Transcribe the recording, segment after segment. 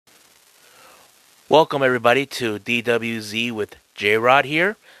Welcome everybody to DWZ with J Rod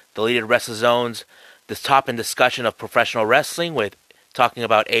here, deleted Wrestle Zones, this top in discussion of professional wrestling with talking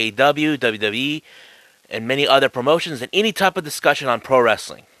about AEW, WWE, and many other promotions and any type of discussion on pro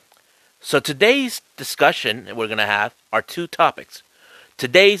wrestling. So today's discussion we're gonna have are two topics.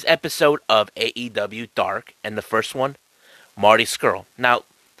 Today's episode of AEW Dark and the first one, Marty Scurll. Now,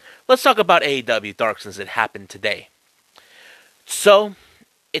 let's talk about AEW Dark since it happened today. So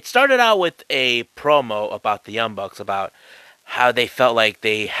it started out with a promo about the Young Bucks, about how they felt like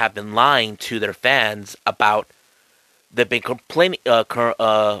they have been lying to their fans about they've been proclaiming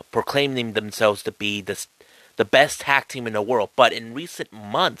themselves to be the best tag team in the world. But in recent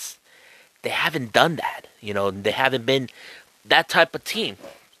months, they haven't done that. They haven't been that type of team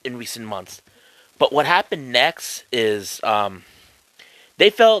in recent months. But what happened next is they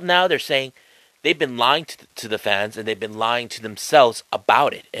felt now they're saying they've been lying to the fans and they've been lying to themselves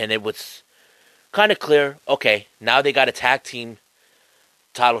about it. And it was kind of clear, okay, now they got a tag team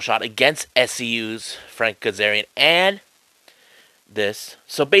title shot against SCU's Frank Kazarian and this.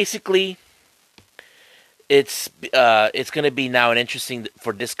 So basically, it's going to be now an interesting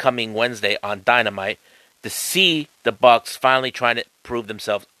for this coming Wednesday on Dynamite to see the Bucks finally trying to prove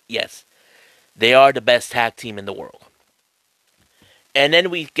themselves. Yes, they are the best tag team in the world. And then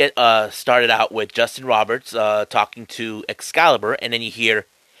we get started out with Justin Roberts talking to Excalibur, and then you hear,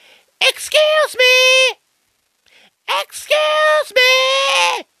 "Excuse me! Excuse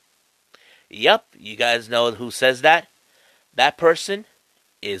me!" Yep, you guys know who says that? That person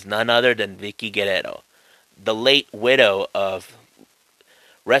is none other than Vicky Guerrero, the late widow of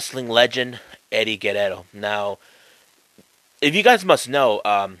wrestling legend Eddie Guerrero. Now, if you guys must know,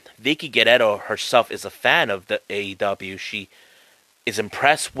 Vicky Guerrero herself is a fan of the AEW. She is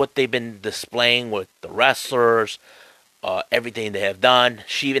impressed what they've been displaying with the wrestlers, everything they have done.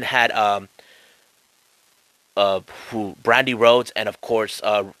 She even had Brandy Rhodes and of course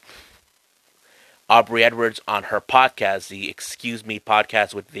Aubrey Edwards on her podcast, the Excuse Me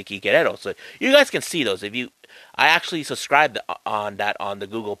podcast with Vicky Guerrero. So you guys can see those. I actually subscribed on the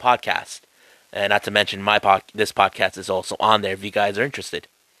Google podcast, and not to mention this podcast is also on there if you guys are interested.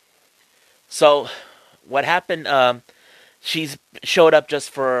 So what happened? She's showed up just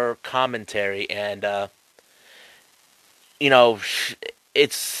for commentary, and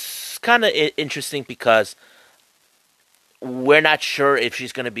it's kind of interesting because we're not sure if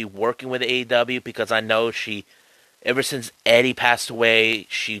she's going to be working with AEW, because I know ever since Eddie passed away,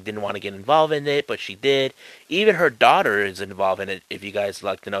 she didn't want to get involved in it, but she did. Even her daughter is involved in it, if you guys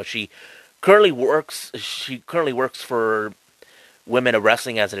like to know. She currently works for Women of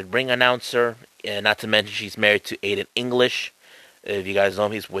Wrestling as a ring announcer, and not to mention she's married to Aiden English. If you guys know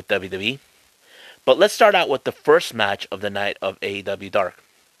him, he's with WWE. But let's start out with the first match of the night of AEW Dark.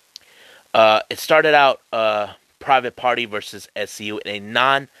 It started out Private Party versus SCU in a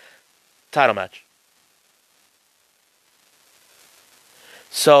non-title match.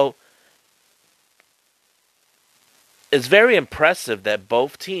 So it's very impressive that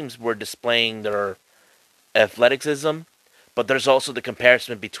both teams were displaying their athleticism, but there's also the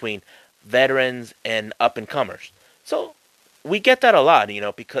comparison between veterans and up-and-comers. So we get that a lot,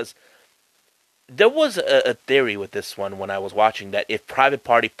 because there was a theory with this one when I was watching that if Private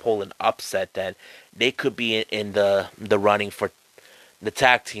Party pull an upset, then they could be in the running for the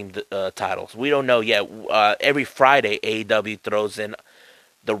tag team titles. We don't know yet. Every Friday, AEW throws in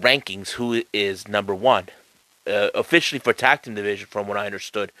the rankings, who is number one. Officially for tag team division, from what I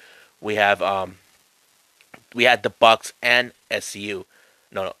understood, we had the Bucks and SCU.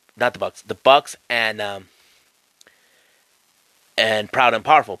 No, not the Bucks. The Bucks and Proud and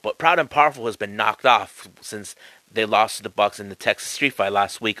Powerful. But Proud and Powerful has been knocked off since they lost to the Bucks in the Texas Street Fight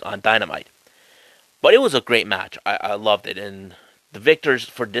last week on Dynamite. But it was a great match. I loved it. And the victors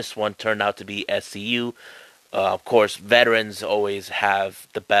for this one turned out to be SCU. Of course, veterans always have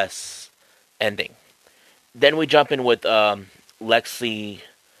the best ending. Then we jump in with Lexi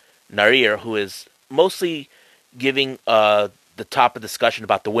Nair, who is mostly giving the top of discussion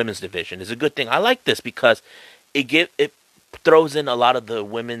about the women's division. It's a good thing. I like this because it throws in a lot of the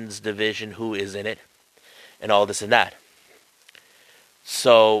women's division, who is in it, and all this and that.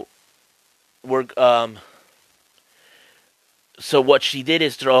 So so what she did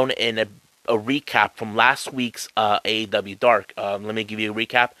is thrown in a recap from last week's AEW Dark. Let me give you a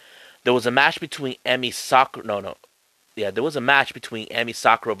recap. There was a match between Emi Sakura. There was a match between Emi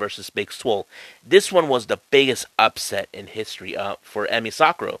Sakura versus Big Swole. This one was the biggest upset in history for Emi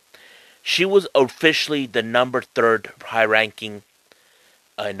Sakura. She was officially the number 3 high ranking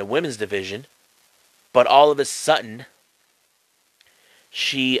in the women's division, but all of a sudden,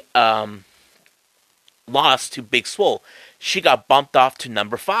 she lost to Big Swole. She got bumped off to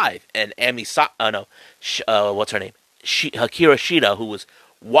number 5, and what's her name? Hikaru Shida, who was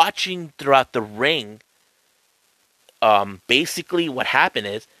watching throughout the ring. Basically, what happened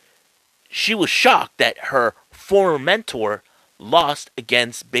is she was shocked that her former mentor lost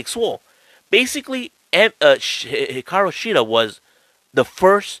against Big Swole. Basically, Hikaru Shida was the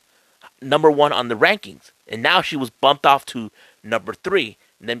first number 1 on the rankings, and now she was bumped off to number 3.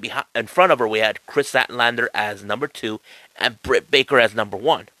 And then in front of her, we had Chris Statlander as number 2 and Britt Baker as number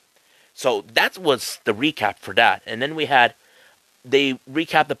 1. So that was the recap for that. And then they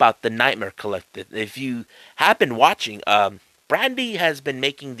recapped about the Nightmare Collective. If you have been watching, Brandy has been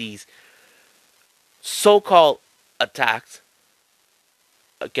making these so-called attacks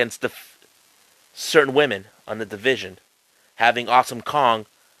against certain women on the division, having Awesome Kong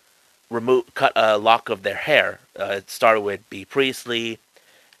cut a lock of their hair. It started with Bea Priestley,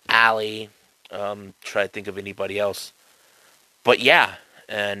 Allie. Try to think of anybody else, but yeah,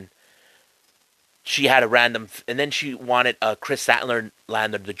 and she had a random, and then she wanted Chris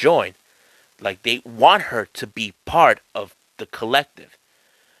Statlander to join. Like, they want her to be part of the collective.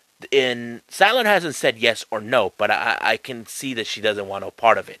 And Statlander hasn't said yes or no, but I can see that she doesn't want no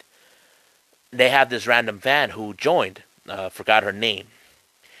part of it. They have this random fan who joined. Forgot her name.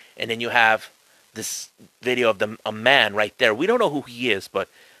 And then you have this video of a man right there. We don't know who he is, but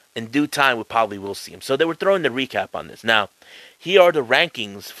in due time we probably will see him. So they were throwing the recap on this. Now, here are the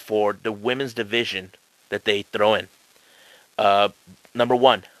rankings for the women's division that they throw in. Number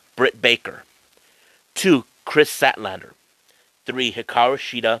 1, Britt Baker. 2, Chris Statlander. 3, Hikaru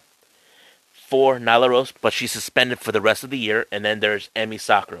Shida. 4, Nyla Rose, but she's suspended for the rest of the year. And then there's Emi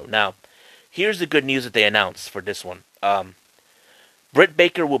Sakura. Now, here's the good news that they announced for this one. Britt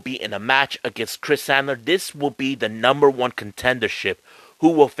Baker will be in a match against Chris Statlander. This will be the number 1 contendership, who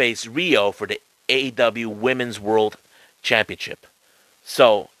will face Rio for the AEW Women's World Championship.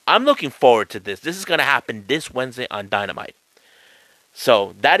 So, I'm looking forward to this. This is going to happen this Wednesday on Dynamite.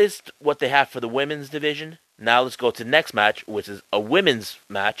 So, that is what they have for the women's division. Now, let's go to the next match, which is a women's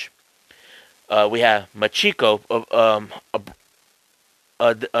match. We have Machiko,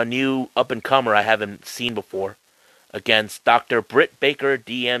 a new up-and-comer I haven't seen before, against Dr. Britt Baker,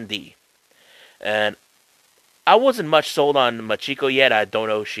 DMD. And I wasn't much sold on Machiko yet. I don't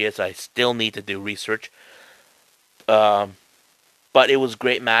know who she is. I still need to do research. But it was a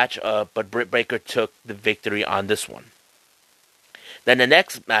great match. But Britt Baker took the victory on this one. Then the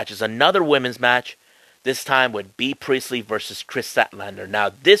next match is another women's match. This time with Bea Priestley versus Chris Statlander. Now,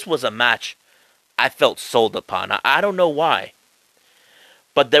 this was a match I felt sold upon. I don't know why.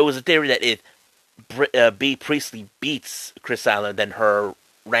 But there was a theory that if Bea Priestley beats Chris Statlander, then her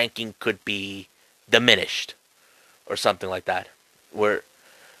ranking could be diminished. Or something like that. Where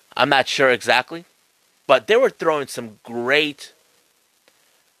I'm not sure exactly. But they were throwing some great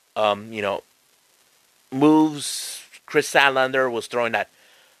moves. Chris Statlander was throwing that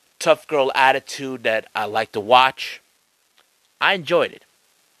tough girl attitude that I like to watch. I enjoyed it.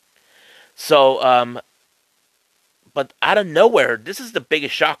 So, but out of nowhere, this is the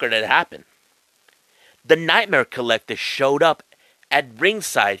biggest shocker that happened. The Nightmare Collective showed up at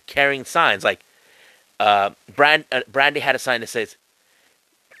ringside carrying signs. Like, Brandy had a sign that says,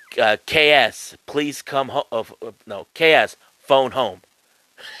 KS, please come home. KS, phone home.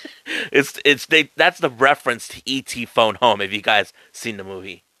 That's the reference to E.T. Phone Home, if you guys seen the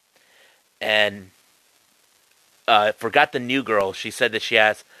movie. And forgot the new girl. She said that she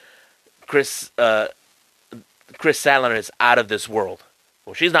has Chris Statlander is out of this world.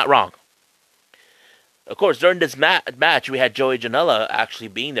 Well, she's not wrong. Of course, during this match, we had Joey Janela actually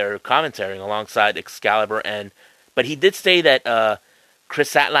being there, commentating alongside Excalibur, but he did say that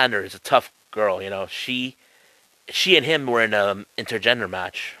Chris Statlander is a tough girl. You know, she and him were in an intergender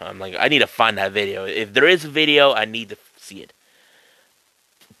match. I'm like, I need to find that video. If there is a video, I need to see it.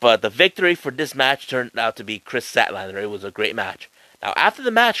 But the victory for this match turned out to be Chris Statlander. It was a great match. Now, after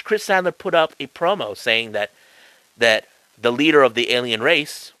the match, Chris Statlander put up a promo saying that the leader of the alien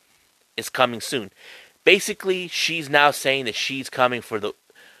race is coming soon. Basically, she's now saying that she's coming for the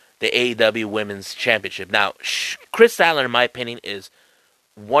AEW Women's Championship. Now, Chris Statlander, in my opinion, is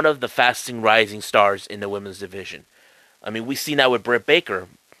one of the fastest rising stars in the women's division. I mean, we see now with Britt Baker.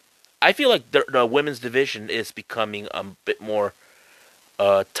 I feel like the women's division is becoming a bit more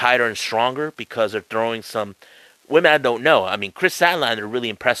tighter and stronger because they're throwing some women I don't know. I mean, Chris Statlander really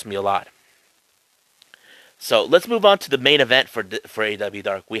impressed me a lot. So let's move on to the main event for AEW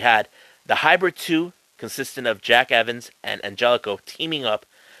Dark. We had the Hybrid 2, consisting of Jack Evans and Angelico teaming up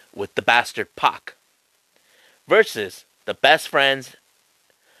with the Bastard Pac, versus the Best Friends,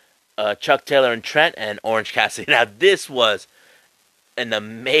 Chuck Taylor and Trent and Orange Cassidy. Now this was an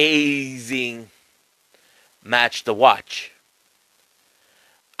amazing match to watch.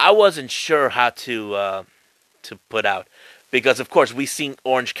 I wasn't sure how to put out because of course we seen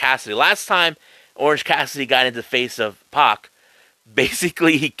Orange Cassidy last time. Orange Cassidy got into the face of Pac.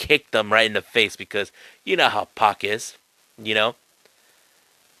 Basically, he kicked them right in the face because you know how Pac is, you know.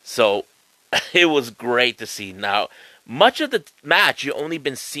 So it was great to see. Now, much of the match, you only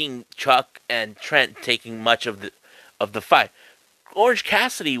been seeing Chuck and Trent taking much of the fight. Orange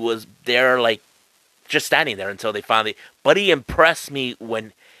Cassidy was there, like just standing there until they finally. But he impressed me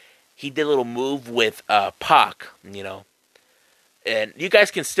when he did a little move with Pac, you know. And you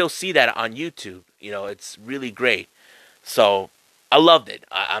guys can still see that on YouTube. You know, it's really great. So I loved it.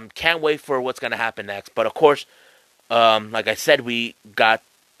 I can't wait for what's gonna happen next. But of course, like I said, we got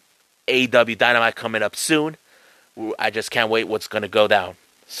AEW Dynamite coming up soon. I just can't wait what's gonna go down.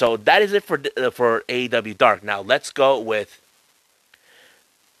 So that is it for AEW Dark. Now let's go with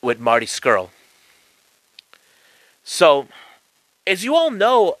Marty Scurll. So, as you all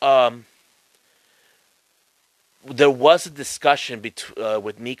know, there was a discussion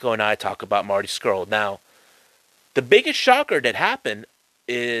with Nico and I talk about Marty Scurll. Now, the biggest shocker that happened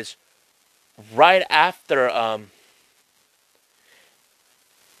is right after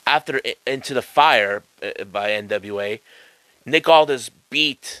Into the Fire by NWA, Nick Aldis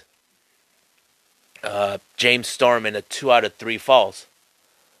beat James Storm in a 2 out of 3 falls.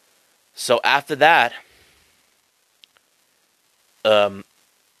 So after that, the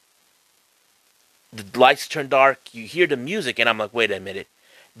lights turn dark. You hear the music, and I'm like, wait a minute,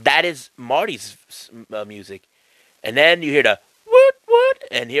 that is Marty's music. And then you hear the what,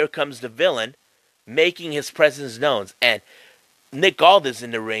 and here comes the villain, making his presence known. And Nick Aldis in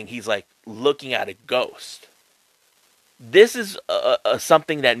the ring, he's like looking at a ghost. This is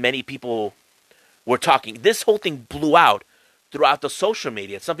something that many people were talking. This whole thing blew out throughout the social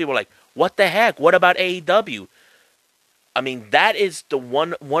media. Some people were like, what the heck? What about AEW? I mean, that is the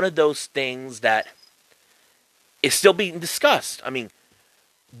one of those things that is still being discussed. I mean,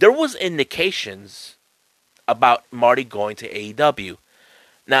 there was indications about Marty going to AEW.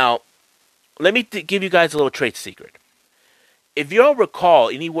 Now, let me give you guys a little trade secret. If you all recall,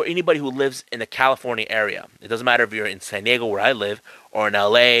 anybody who lives in the California area, it doesn't matter if you're in San Diego where I live, or in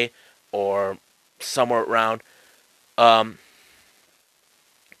LA, or somewhere around, the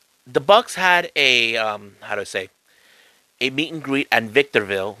Bucks had a a meet and greet at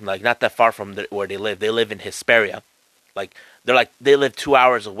Victorville, like not that far from where they live. They live in Hesperia, they live 2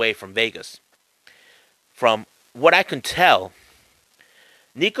 hours away from Vegas. From what I can tell,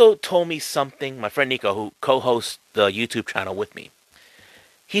 Nico told me something. My friend Nico, who co-hosts the YouTube channel with me,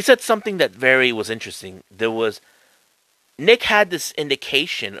 he said something that was interesting. Nick had this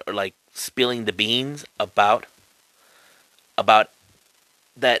indication, or like spilling the beans about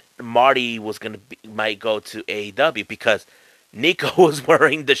that Marty might go to AEW because Nico was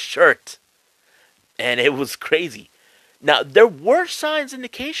wearing the shirt, and it was crazy. Now there were signs,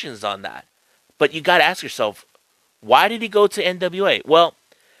 indications on that, but you got to ask yourself, why did he go to NWA? Well,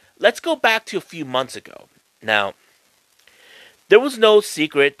 let's go back to a few months ago. Now, there was no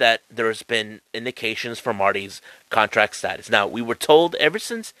secret that there's been indications for Marty's contract status. Now, we were told ever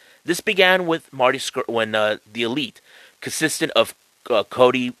since this began with Marty when the Elite, consistent of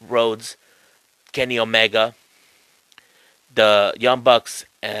Cody Rhodes, Kenny Omega, the Young Bucks,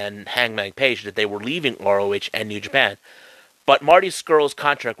 and Hangman Page, that they were leaving ROH and New Japan. But Marty Scurll's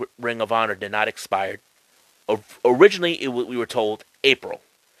contract with Ring of Honor did not expire. Originally, we were told April.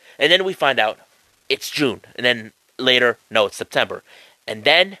 And then we find out it's June. And then later, no, it's September. And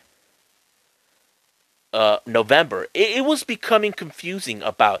then November. It was becoming confusing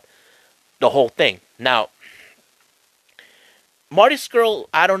about the whole thing. Now, Marty Scurll,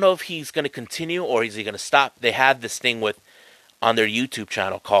 I don't know if he's going to continue or is he going to stop. They have this thing on their YouTube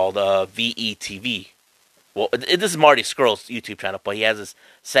channel called VETV. Well, this is Marty Scurll's YouTube channel, but he has this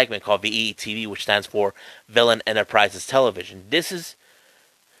segment called VETV, which stands for Villain Enterprises Television.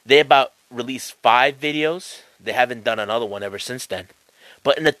 They about released 5 videos. They haven't done another one ever since then.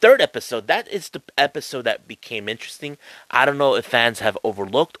 But in the 3rd episode, that is the episode that became interesting. I don't know if fans have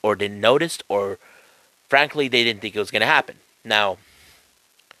overlooked or didn't notice, or frankly, they didn't think it was going to happen. Now,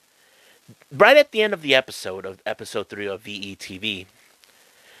 right at the end of episode 3 of VETV,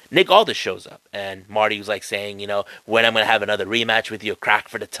 Nick Aldis shows up, and Marty was like saying, when I'm going to have another rematch with you, a crack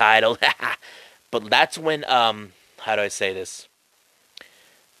for the title. But that's when, how do I say this?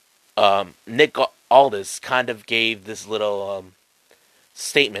 Nick Aldis kind of gave this little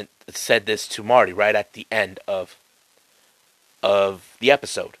statement that said this to Marty right at the end of the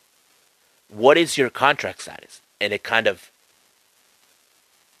episode. what is your contract status? And it kind of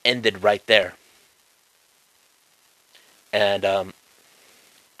ended right there. And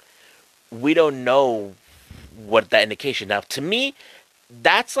we don't know what that indication. Now, to me,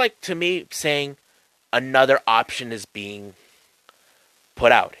 that's like to me saying another option is being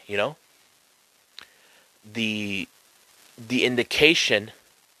put out. The the indication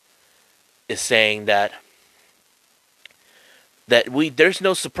is saying that we there's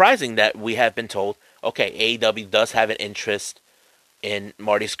no surprising that we have been told, okay, AEW does have an interest in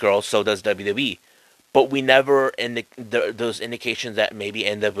Marty Scurll, so does WWE. But we never those indications that maybe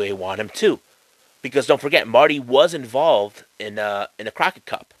NWA want him to, because don't forget Marty was involved in a Crockett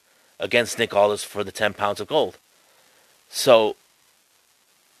Cup against Nick Aldis for the 10 pounds of gold. So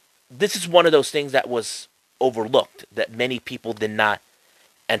this is one of those things that was overlooked that many people did not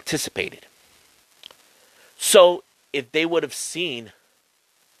anticipate it. So if they would have seen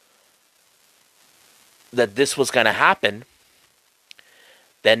that this was going to happen,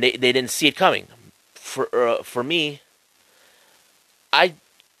 then they didn't see it coming. For me, I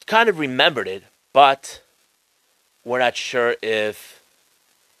kind of remembered it, but we're not sure if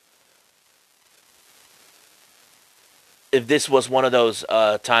this was one of those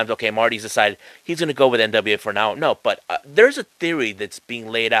times. Okay, Marty's decided he's going to go with NWA for now. No, but there's a theory that's being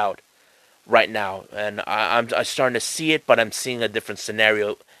laid out right now, and I'm starting to see it, but I'm seeing a different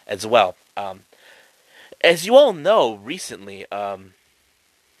scenario as well. As you all know, recently,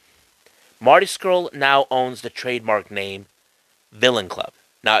 Marty Scurll now owns the trademark name Villain Club.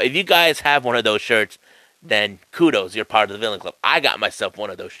 Now, if you guys have one of those shirts, then kudos, you're part of the Villain Club. I got myself one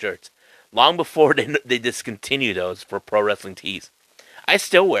of those shirts long before they discontinued those for Pro Wrestling Tees. I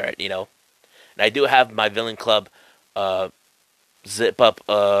still wear it, and I do have my Villain Club zip up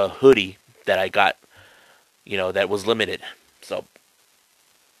hoodie that I got, that was limited. So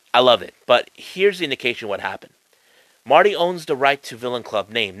I love it. But here's the indication of what happened. Marty owns the right to Villain Club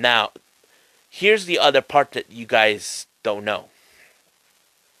name. Now, here's the other part that you guys don't know.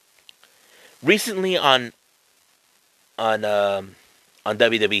 Recently on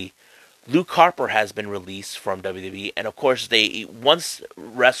WWE, Luke Harper has been released from WWE, and of course, once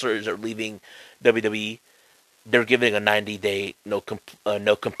wrestlers are leaving WWE, they're giving a 90-day no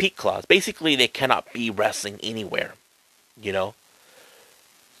compete clause. Basically, they cannot be wrestling anywhere. There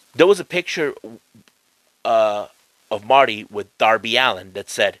was a picture of Marty with Darby Allin that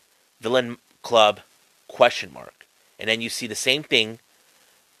said Villain Club ? And then you see the same thing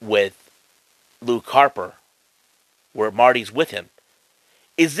with Luke Harper, where Marty's with him.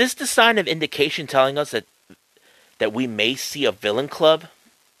 Is this the sign of indication telling us that we may see a Villain Club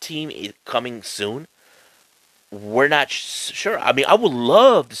team coming soon? We're not sure. I mean, I would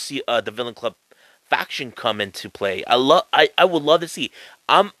love to see the Villain Club faction come into play. I would love to see.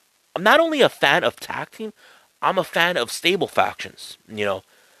 I'm not only a fan of tag team, I'm a fan of stable factions.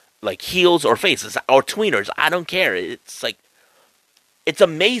 Like heels or faces or tweeners. I don't care. It's like it's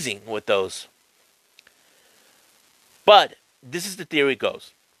amazing with those. But this is the theory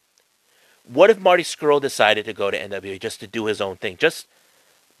goes. What if Marty Scurll decided to go to NWA just to do his own thing? Just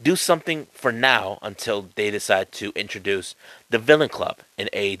do something for now until they decide to introduce the Villain Club in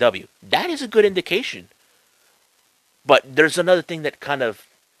AEW. That is a good indication. But there's another thing that kind of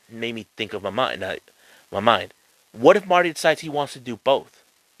made me think of my mind. What if Marty decides he wants to do both?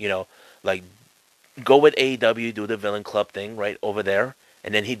 Like go with AEW, do the Villain Club thing right over there,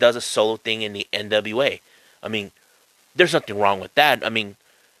 and then he does a solo thing in the NWA. I mean, there's nothing wrong with that. I mean,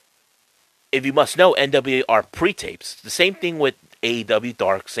 if you must know, NWA are pre-tapes. The same thing with AEW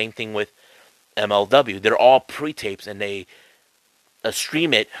Dark, same thing with MLW. They're all pre-tapes, and they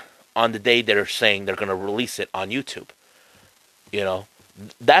stream it on the day they're saying they're going to release it on YouTube.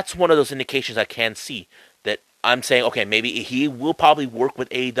 That's one of those indications I can see that I'm saying, okay, maybe he will probably work with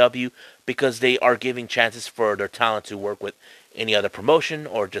AEW because they are giving chances for their talent to work with any other promotion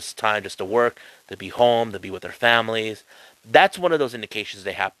or just time just to work, to be home, to be with their families. That's one of those indications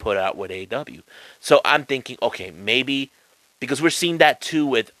they have put out with AEW. So I'm thinking, okay, maybe because we're seeing that too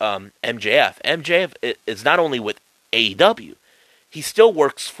with MJF. MJF is not only with AEW, he still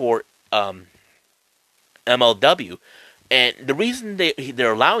works for MLW. And the reason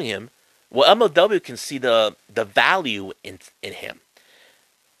they're allowing him, well, MLW can see the value in him.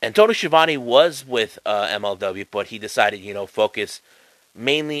 And Tony Schiavone was with MLW, but he decided, focus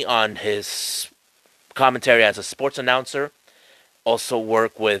mainly on his commentary as a sports announcer, also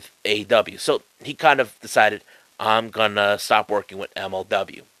work with AEW. So he kind of decided, I'm going to stop working with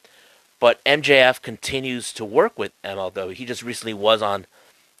MLW. But MJF continues to work with MLW. He just recently was on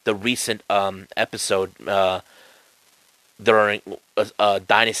the recent episode, during a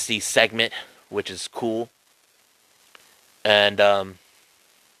Dynasty segment, which is cool. And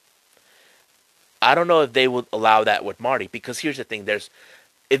I don't know if they would allow that with Marty, because here's the thing: there's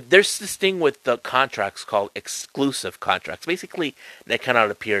this thing with the contracts called exclusive contracts. Basically, they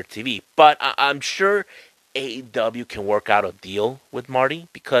cannot appear on TV. But I'm sure AEW can work out a deal with Marty,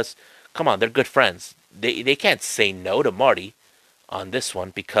 because come on, they're good friends. They can't say no to Marty on this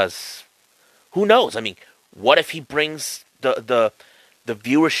one, because who knows? I mean, what if he brings the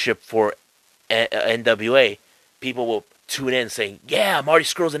viewership for NWA? People will tune in saying, "Yeah, Marty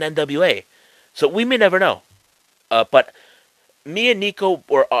Scurll's in NWA." So we may never know. But me and Nico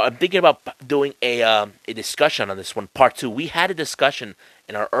were I'm thinking about doing a discussion on this one, part two. We had a discussion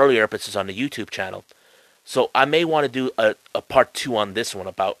in our earlier episodes on the YouTube channel, so I may want to do a part two on this one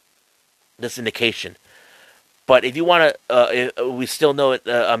about this indication. But if you want to, we still know it.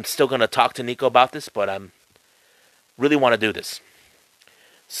 I'm still gonna talk to Nico about this, but I'm really want to do this.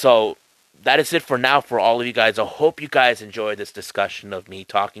 So that is it for now for all of you guys. I hope you guys enjoyed this discussion of me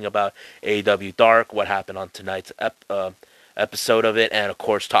talking about AEW Dark, what happened on tonight's episode of it, and of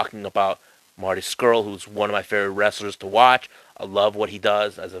course talking about Marty Scurll, who's one of my favorite wrestlers to watch. I love what he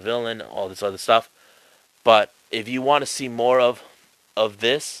does as a villain, all this other stuff. But if you want to see more of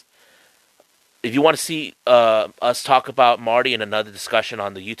this, if you want to see us talk about Marty in another discussion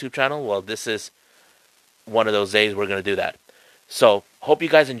on the YouTube channel, well, this is one of those days we're going to do that. So, hope you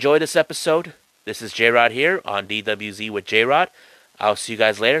guys enjoyed this episode. This is J-Rod here on DWZ with J-Rod. I'll see you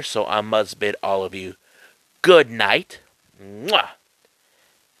guys later, so I must bid all of you good night. Mwah.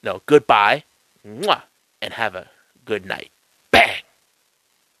 No, goodbye. Mwah. And have a good night.